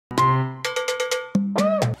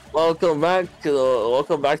Welcome back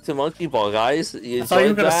to Monkey Ball, guys. You I thought you were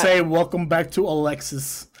enjoyed gonna that? say welcome back to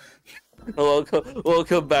Alexis.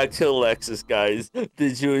 Welcome back to Alexis, guys.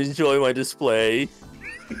 Did you enjoy my display?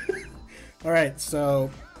 All right,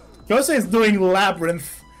 so Kosei is doing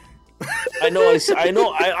Labyrinth.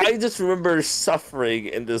 I just remember suffering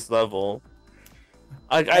in this level.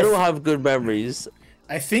 I don't have good memories.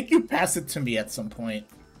 I think you passed it to me at some point.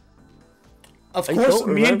 Of I course,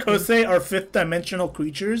 don't me and remember. Kosei are fifth-dimensional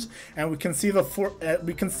creatures, and we can see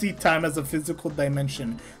we can see time as a physical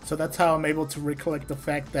dimension. So that's how I'm able to recollect the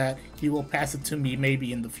fact that he will pass it to me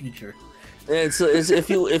maybe in the future. And so if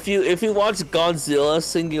you watch Godzilla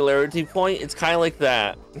Singularity Point, it's kind of like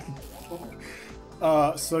that.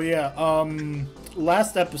 So yeah,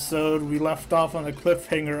 last episode we left off on a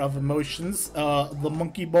cliffhanger of emotions. The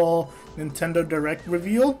Monkey Ball Nintendo Direct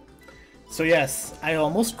reveal. So yes, I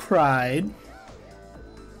almost cried.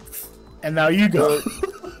 And now you go.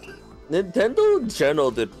 Nintendo in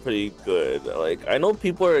general did pretty good. Like, I know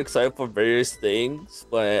people are excited for various things,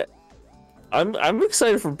 but I'm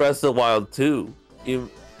excited for Breath of the Wild too.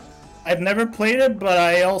 I've never played it, but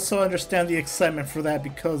I also understand the excitement for that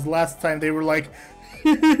because last time they were like,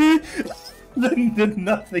 then did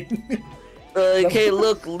nothing. Hey,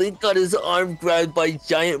 look, Link got his arm grabbed by a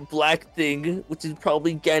giant black thing, which is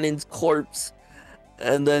probably Ganon's corpse.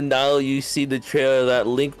 And then now you see the trailer that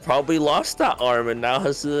Link probably lost that arm and now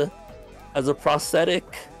has a prosthetic.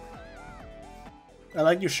 I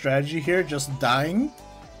like your strategy here, just dying.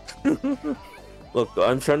 Look,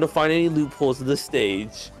 I'm trying to find any loopholes in the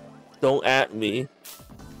stage. Don't at me.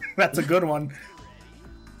 That's a good one.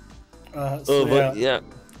 Yeah.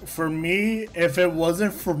 For me, if it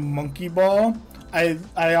wasn't for Monkey Ball, I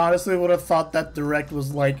honestly would have thought that Direct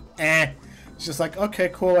was like, eh. It's just like, okay,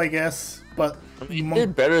 cool, I guess. But I mean, it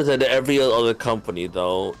did better than every other company,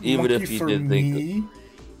 though. Even Monkey if you for did me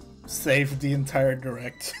saved the entire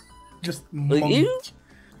Direct. Just like Monkey.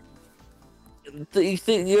 you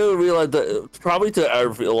think you realize that probably to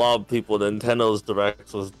a lot of people, Nintendo's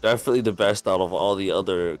Direct was definitely the best out of all the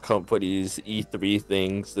other companies' E3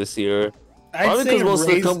 things this year. Probably because most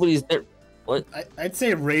of the companies. What? I'd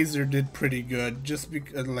say Razer did pretty good, just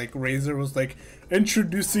because like Razer was like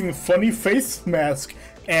introducing funny face mask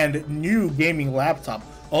and new gaming laptop.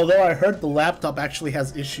 Although I heard the laptop actually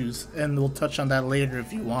has issues, and we'll touch on that later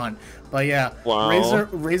if you want. But yeah, Wow.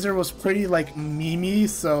 Razer was pretty like memey,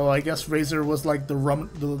 so I guess Razer was like the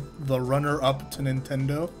runner up to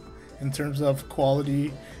Nintendo in terms of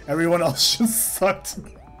quality. Everyone else just sucked.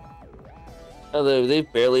 They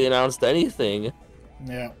barely announced anything.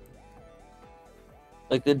 Yeah.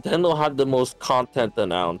 Like, Nintendo had the most content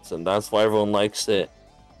announced, and that's why everyone likes it.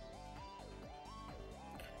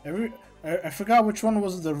 I forgot which one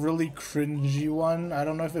was the really cringy one. I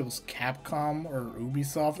don't know if it was Capcom or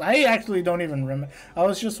Ubisoft. I actually don't even remember. I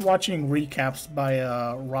was just watching recaps by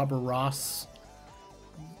Robert Ross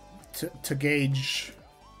to gauge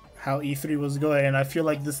how E3 was going, and I feel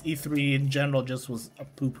like this E3 in general just was a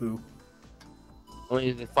poo-poo. I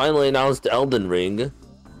mean, they finally announced Elden Ring.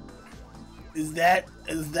 Is that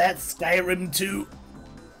Skyrim 2?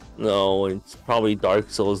 No, it's probably Dark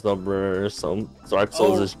Souls number, some Dark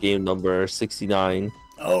Souls game number 69.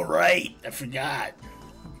 Oh right, I forgot.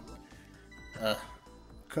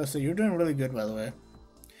 Kosei, you're doing really good, by the way.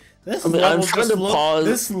 This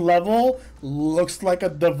this level looks like a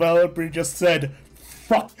developer just said,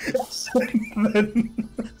 "Fuck."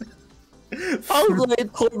 How do they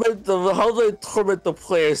torment the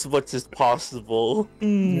player as much as possible?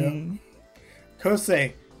 Yeah.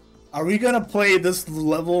 Kosei, are we gonna play this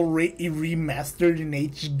level remastered in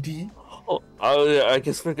HD? Oh, I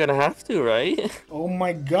guess we're gonna have to, right? Oh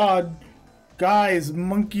my god. Guys,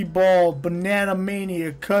 Monkey Ball Banana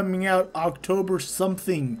Mania coming out October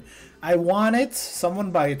something. I want it. Someone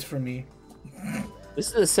buy it for me. This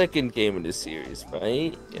is the second game in this series,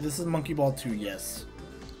 right? Yeah. This is Monkey Ball 2, yes.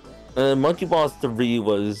 Monkey Ball 3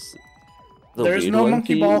 was There's no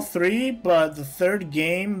Monkey Ball 3, but the third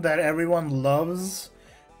game that everyone loves,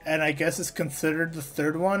 and I guess is considered the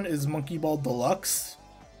third one, is Monkey Ball Deluxe.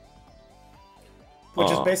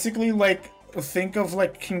 Which is basically like, think of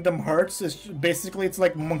like Kingdom Hearts. It's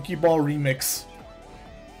like Monkey Ball Remix.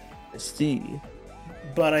 I see.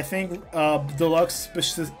 But I think Deluxe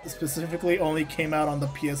specifically only came out on the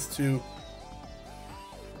PS2.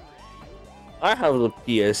 I have the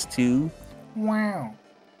PS2. Wow.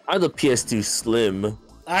 I have the PS2 Slim.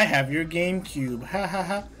 I have your GameCube. Ha ha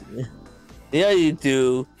ha. Yeah, you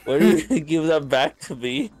do. When are you gonna give that back to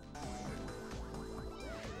me?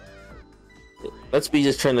 Let's be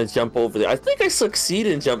just trying to jump over there. I think I succeed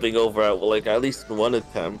in jumping over at least one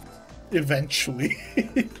attempt. Eventually.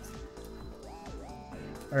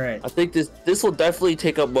 All right. I think this will definitely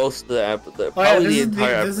take up most of the episode. Oh yeah, Probably the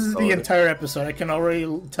entire episode. this is the entire episode. I can already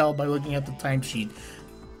tell by looking at the timesheet.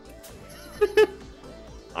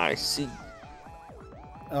 I see.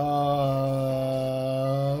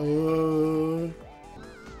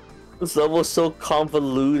 This level's so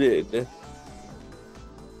convoluted.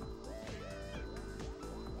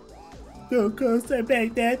 Don't Kosei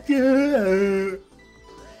make that good.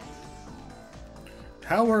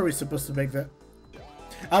 How were we supposed to make that?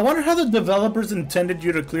 I wonder how the developers intended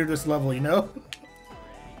you to clear this level, you know?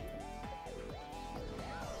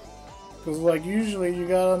 Because, like, usually you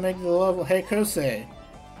gotta make the level. Hey, Kosei,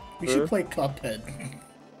 we should play Cuphead.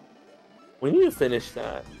 We need to finish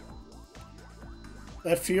that.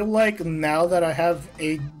 I feel like now that I have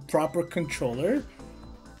a proper controller,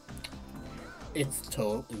 it's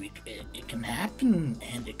totally. It can happen,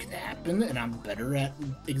 and it can happen, and I'm better at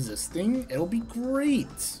existing. It'll be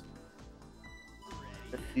great.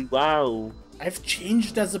 Wow. I've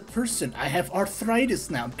changed as a person. I have arthritis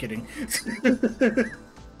now. I'm kidding.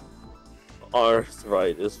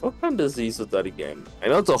 Arthritis? What kind of disease was that again? I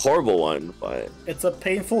know it's a horrible one, but... It's a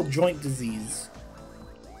painful joint disease.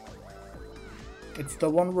 It's the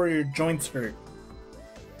one where your joints hurt.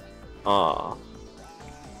 Ah.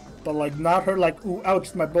 But like not hurt like, ooh,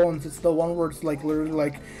 ouch, my bones. It's the one where it's like literally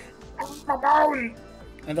like, ouch, my bone!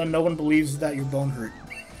 And then no one believes that your bone hurt.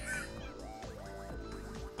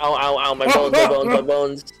 Ow, ow, ow, my bones, my bones, my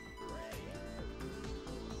bones.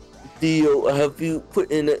 Dio, have you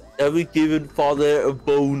given father a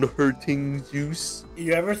bone-hurting juice?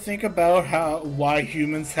 You ever think about why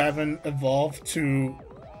humans haven't evolved to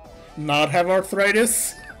not have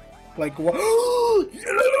arthritis? Like what?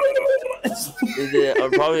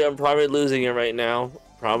 I'm probably losing it right now.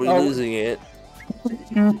 Probably losing it.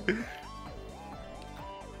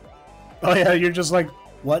 Oh yeah, you're just like,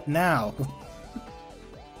 what now?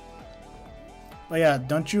 But yeah,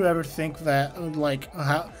 don't you ever think that like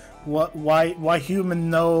why human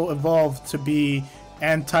no evolved to be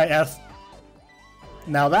anti-F?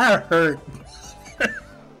 Now that hurt.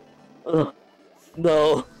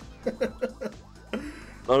 No.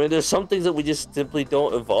 I mean, there's some things that we just simply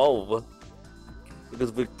don't evolve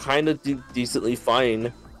because we're kind of decently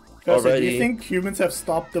fine already. Do you think humans have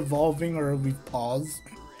stopped evolving or we've paused?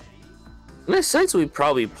 In a sense, we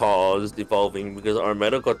probably paused evolving because our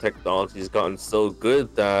medical technology has gotten so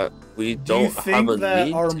good that we don't have a need to. Do you think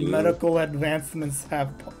that our medical advancements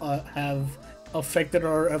have affected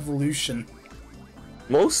our evolution?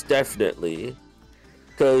 Most definitely,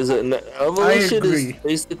 because evolution is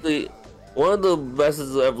basically one of the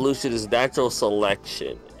methods of evolution is natural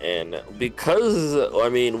selection, and because I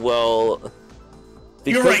mean, well,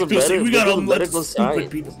 because of medical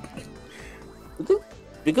science.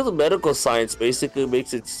 Because of medical science basically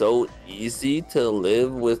makes it so easy to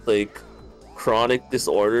live with like chronic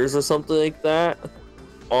disorders or something like that.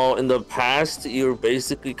 In the past, you were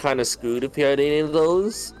basically kind of screwed if you had any of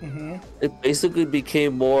those. It basically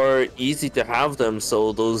became more easy to have them,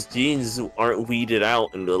 so those genes aren't weeded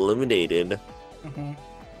out and eliminated.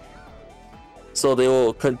 So they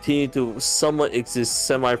will continue to somewhat exist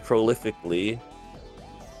semi-prolifically.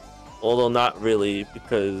 Although not really,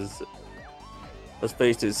 because let's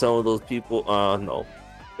face it, some of those people, no.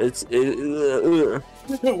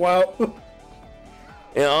 Wow.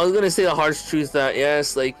 Yeah, I was gonna say the harsh truth that,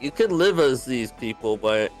 yes, like, you could live as these people,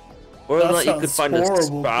 but whether or not you could find a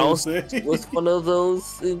spouse with one of those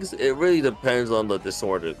things, it really depends on the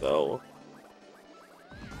disorder, though.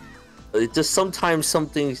 It just, sometimes some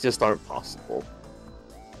things just aren't possible.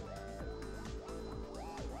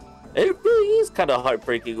 It really is kind of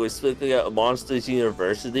heartbreaking when looking at Monsters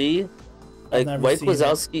University. Like, Mike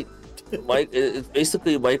Wazowski, it's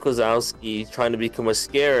basically Mike Wazowski trying to become a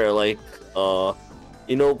scarer, like,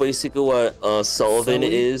 you know, basically what Sullivan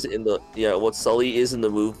is in the what Sully is in the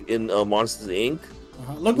movie in Monsters Inc.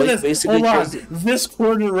 Look at this. Hold on. This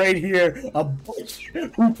corner right here, a butch who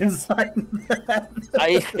can sign that.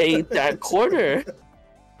 I hate that corner.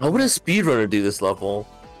 How would a speedrunner do this level?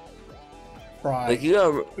 Right. Like, you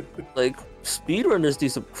got like speedrunners do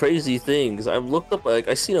some crazy things. I've looked up, like,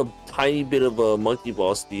 I seen a tiny bit of a monkey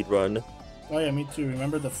ball speedrun. Oh yeah, me too.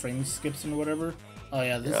 Remember the frame skips and whatever? Oh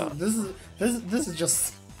yeah, this is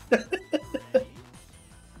just.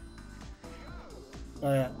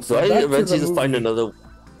 Oh, yeah. So I eventually just find another.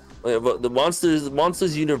 Yeah, but the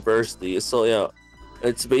Monsters University. So yeah,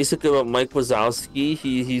 it's basically about Mike Wazowski.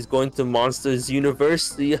 He's going to Monsters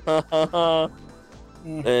University, and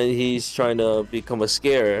he's trying to become a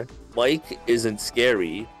scarer. Mike isn't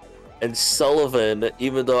scary. And Sullivan,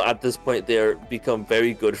 even though at this point they're become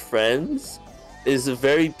very good friends, is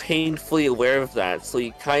very painfully aware of that. So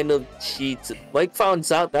he kind of cheats. Mike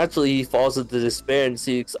finds out naturally, he falls into despair and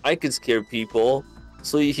sees I can scare people.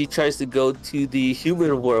 So he tries to go to the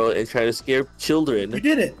human world and try to scare children. You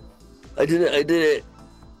did it. I did it.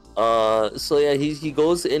 So yeah, he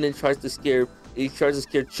goes in and tries to scare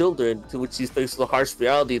children, to which he's faced with the harsh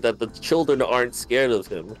reality that the children aren't scared of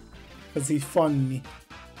him. Because he's funny.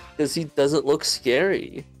 Because he doesn't look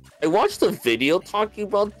scary. I watched a video talking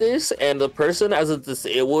about this, and the person, as a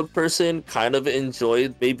disabled person, kind of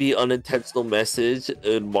enjoyed maybe unintentional message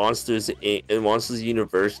in Monsters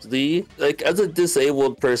University. Like, as a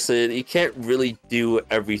disabled person, you can't really do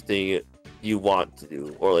everything you want to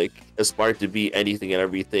do, or like aspire to be anything and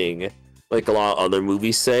everything, like a lot of other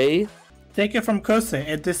movies say. Take it from Kosei,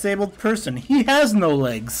 a disabled person. He has no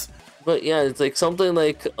legs. But yeah, it's like something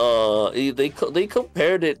like they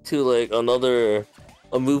compared it to like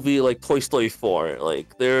a movie like Toy Story 4.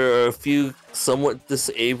 Like, there are a few somewhat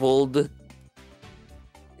disabled,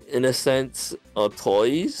 in a sense,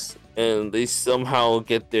 toys, and they somehow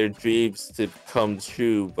get their dreams to come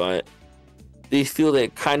true, but they feel that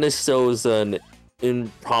it kind of shows an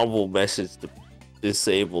improbable message to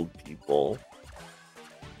disabled people.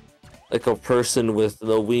 Like, a person with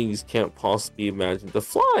no wings can't possibly imagine to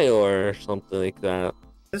fly or something like that.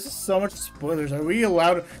 This is so much spoilers. Are we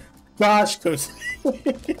allowed? Gosh, Kosei.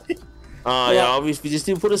 Yeah, obviously, we just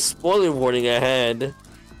need to put a spoiler warning ahead.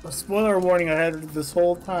 A spoiler warning ahead this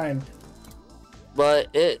whole time.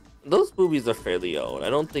 But those movies are fairly old. I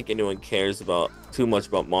don't think anyone cares too much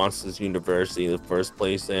about Monsters University in the first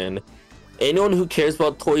place, and anyone who cares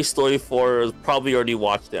about Toy Story 4 has probably already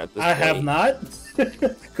watched it at this point. I have not.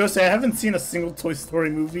 Kosei, I haven't seen a single Toy Story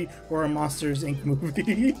movie or a Monsters Inc.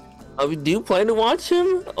 movie. Do you plan to watch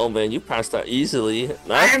him? Oh man, you passed that easily.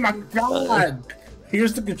 Oh my god!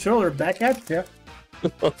 Here's the controller, back at ya.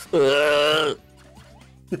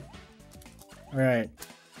 Alright.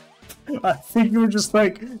 I think you were just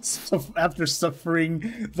like, after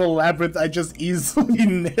suffering the labyrinth, I just easily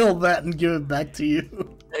nail that and give it back to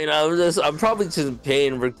you. You know, I'm probably just in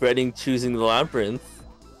pain regretting choosing the labyrinth.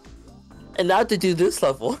 And now to do this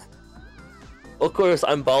level. Of course,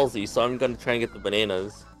 I'm ballsy, so I'm gonna try and get the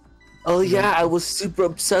bananas. Oh yeah, I was super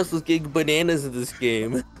obsessed with getting bananas in this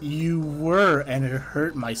game. You were, and it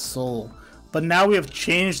hurt my soul. But now we have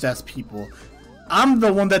changed as people. I'm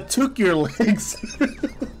the one that took your legs.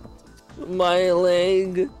 My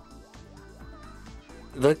leg.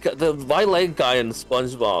 My leg guy in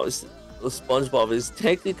SpongeBob is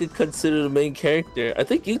technically considered the main character. I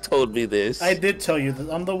think you told me this. I did tell you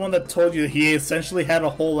that. I'm the one that told you he essentially had a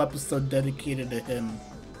whole episode dedicated to him.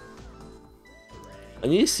 I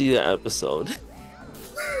need to see that episode.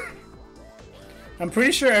 I'm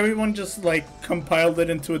pretty sure everyone just like compiled it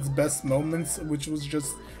into its best moments, which was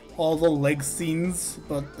just all the leg scenes,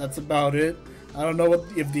 but that's about it. I don't know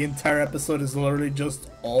if the entire episode is literally just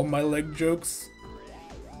all my leg jokes.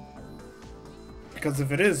 Because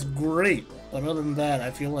if it is, great. But other than that, I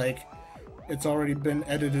feel like it's already been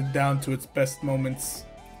edited down to its best moments.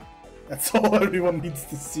 That's all everyone needs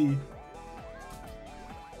to see.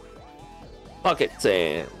 Pocket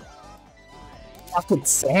sand. Pocket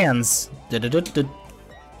sands. Pocket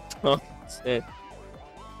sand.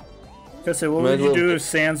 Kosei, what would you do if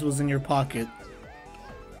Sans was in your pocket?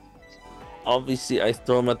 Obviously, I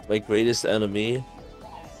throw him at my greatest enemy.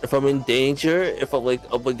 If I'm in danger, if I'm like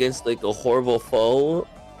up against like a horrible foe,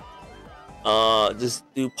 just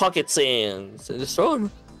do pocket sands and just throw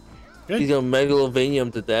him. Good. He's gonna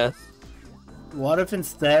megalovanium to death. What if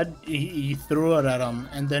instead he threw it at him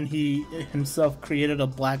and then he himself created a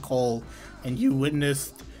black hole and you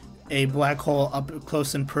witnessed a black hole up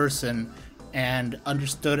close in person and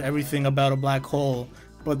understood everything about a black hole,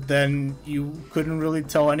 but then you couldn't really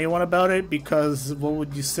tell anyone about it because what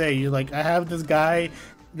would you say? You're like, I have this guy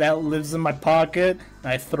that lives in my pocket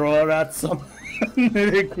and I throw it at someone and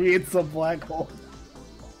it creates a black hole.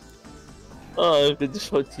 Oh, I could just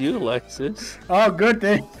show it to you, Alexis. Oh, good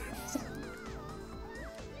thing.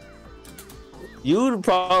 You would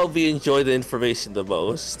probably enjoy the information the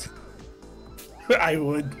most. I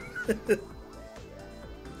would.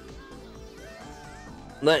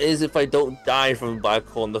 That is if I don't die from a black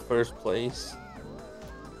hole in the first place.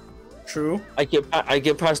 True. I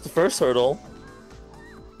get past the first hurdle.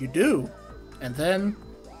 You do. And then...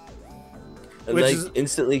 And I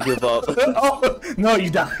instantly give up. Oh, no, you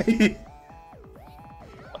die.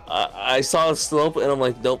 I saw a slope and I'm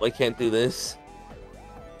like, nope, I can't do this.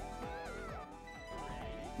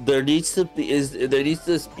 There needs to be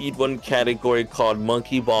speed one category called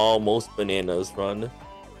Monkey Ball Most Bananas Run.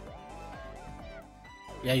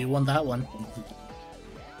 Yeah, you won that one.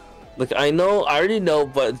 Look, I already know,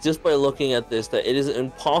 but just by looking at this, that it is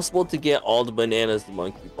impossible to get all the bananas in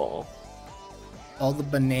Monkey Ball. All the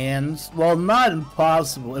bananas? Well, not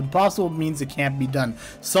impossible. Impossible means it can't be done.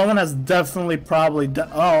 Someone has definitely probably done.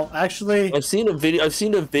 Oh, actually, I've seen a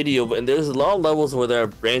video, and there's a lot of levels where there are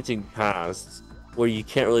branching paths where you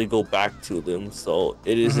can't really go back to them, so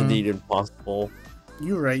it is indeed impossible.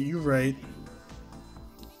 You're right. You're right.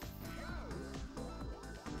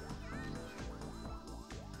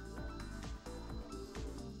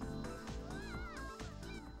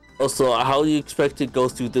 Also, how do you expect to go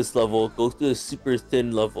through this level? Go through a super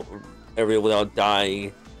thin level area without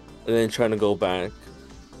dying, and then trying to go back.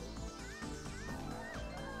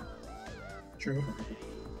 True.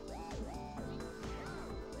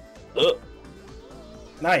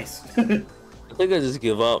 Nice. I think I just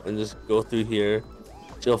give up and just go through here.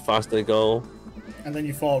 See how fast I go. And then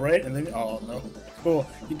you fall, right? And then oh no. Cool.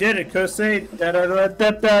 You did it, Kosei. Da da da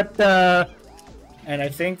da da da. And I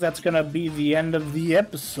think that's gonna be the end of the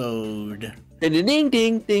episode. Ding ding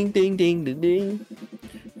ding ding ding ding ding ding.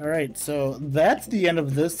 Alright, so that's the end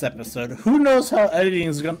of this episode. Who knows how editing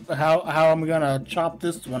is gonna how I'm gonna chop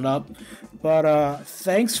this one up. But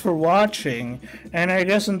thanks for watching, and I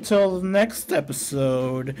guess until the next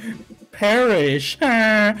episode, perish.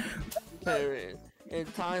 Perish.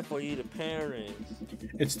 It's time for you to perish.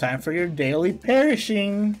 It's time for your daily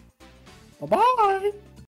perishing. Bye-bye.